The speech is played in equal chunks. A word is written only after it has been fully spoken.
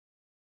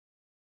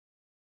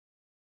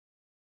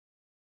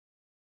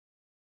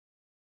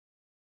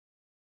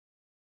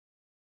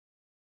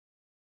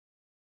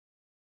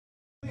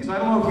I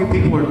don't know if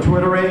you people are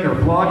twittering or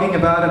blogging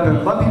about it,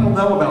 but let people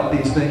know about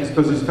these things,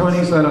 because as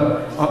Tony said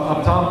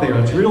up top there,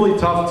 it's really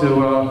tough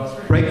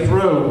to break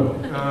through.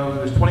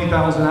 There's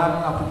 20,000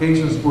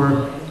 applications for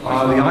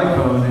the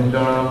iPhone, and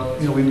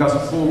you know, we've got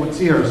some cool ones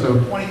here,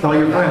 so tell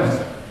your friends.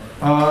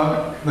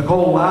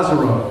 Nicole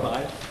Lazaro,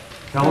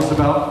 tell us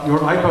about your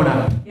iPhone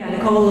app. Yeah,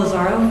 Nicole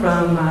Lazaro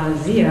from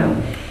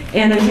Zio.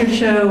 And I'm here to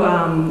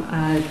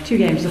show two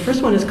games. The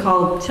first one is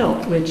called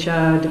Tilt, which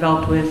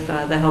developed with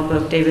the help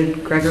of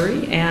David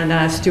Gregory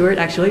and Stuart,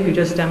 actually, who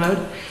just demoed,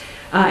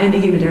 and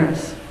Iggy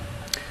Medeiros.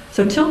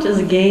 So Tilt is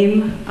a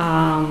game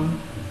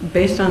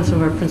based on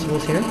some of our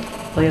principles here,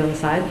 play it on the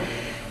side.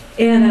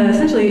 And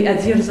essentially,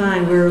 at Zio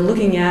Design, we're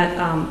looking at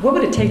what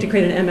would it take to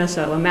create an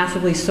MSO, a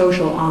massively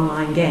social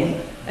online game.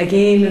 A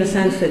game in a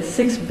sense that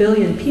 6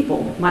 billion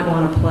people might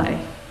want to play.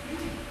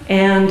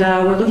 And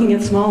we're looking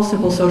at small,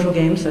 simple social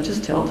games, such as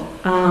Tilt,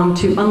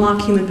 to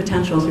unlock human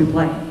potential as we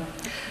play.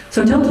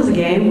 So Tilt is a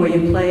game where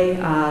you play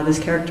this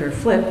character,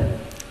 Filp,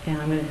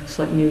 and I'm going to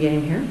select new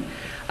game here.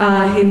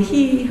 And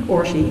he,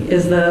 or she,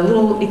 is the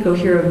little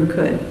eco-hero who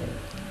could.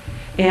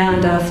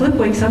 And Filp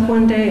wakes up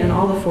one day and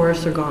all the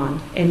forests are gone.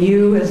 And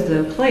you, as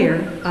the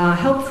player,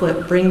 help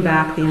Filp bring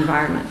back the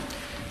environment.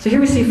 So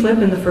here we see Filp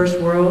in the first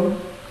world.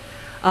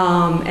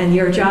 And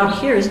your job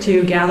here is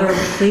to gather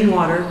clean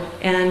water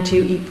and to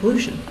eat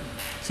pollution.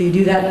 So you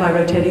do that by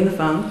rotating the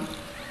phone.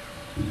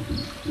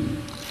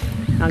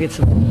 I'll get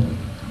some.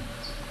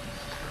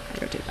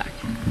 I'll rotate back.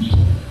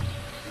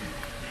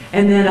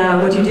 And then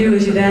what you do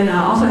is you then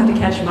also have to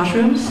catch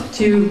mushrooms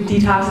to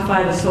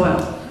detoxify the soil.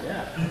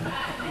 Yeah,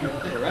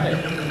 you're right.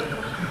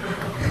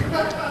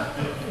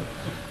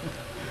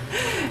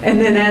 And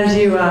then as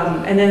you,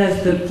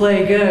 as the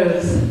play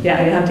goes,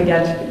 yeah, you have to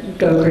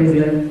go crazy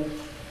there.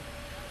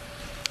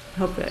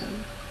 Hope that.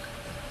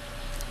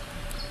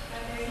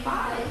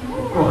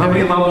 Well, how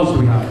many levels do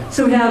we have?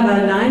 So we have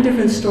 9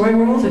 different story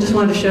worlds. I just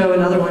wanted to show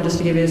another one just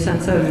to give you a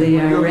sense of the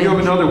range. You have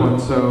another one,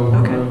 so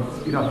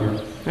okay. Speed up here.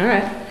 All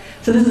right.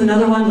 So this is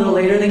another one a little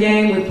later in the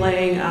game. We're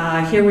playing,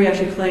 here we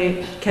actually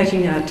play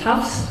catching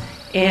tufts,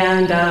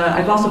 and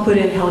I've also put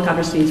in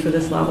helicopter seeds for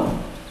this level.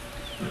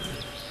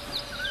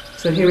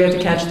 So here we have to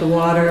catch the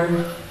water.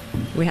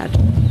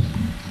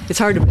 It's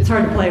hard to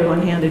play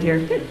one-handed here.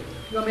 You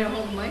want me to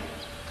hold the mic?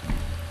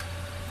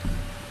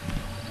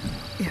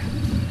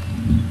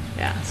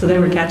 Yeah, so then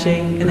we're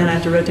catching, and then I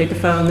have to rotate the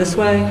phone this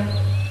way.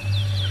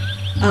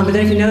 But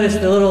then if you notice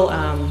the little,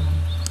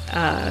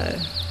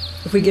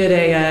 if we get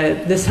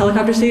this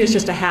helicopter seat, it's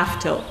just a half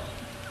tilt.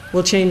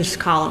 We'll change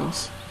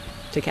columns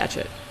to catch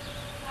it.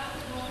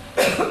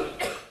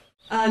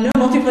 No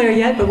multiplayer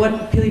yet, but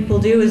what people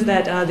do is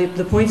that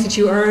the points that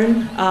you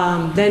earn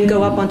then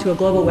go up onto a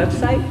global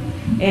website,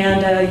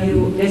 and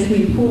you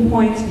basically pool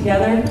points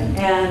together,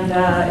 and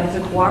it's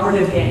a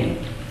cooperative game.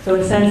 So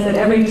in the sense that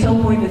every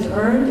tilt point that's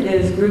earned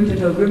is grouped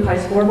into a group high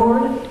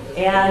scoreboard,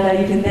 and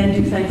you can then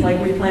do things like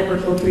replant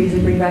virtual trees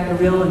and bring back the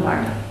real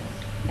environment.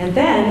 And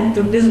then,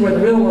 this is where the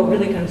real world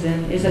really comes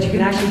in, is that you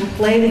can actually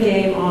play the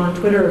game on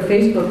Twitter or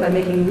Facebook by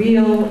making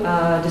real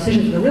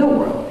decisions in the real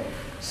world.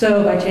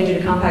 So by changing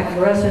to compact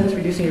fluorescence,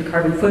 reducing your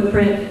carbon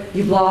footprint,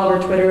 you blog or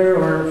Twitter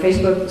or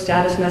Facebook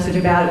status message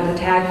about it with a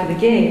tag for the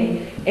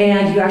game,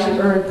 and you actually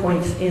earn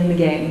points in the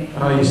game.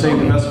 You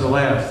saved the best for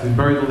last. You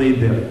buried the lead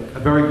there.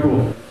 Very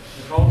cool.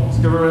 Nicole, let's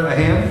give her a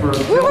hand for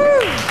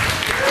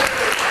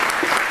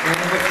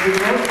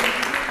a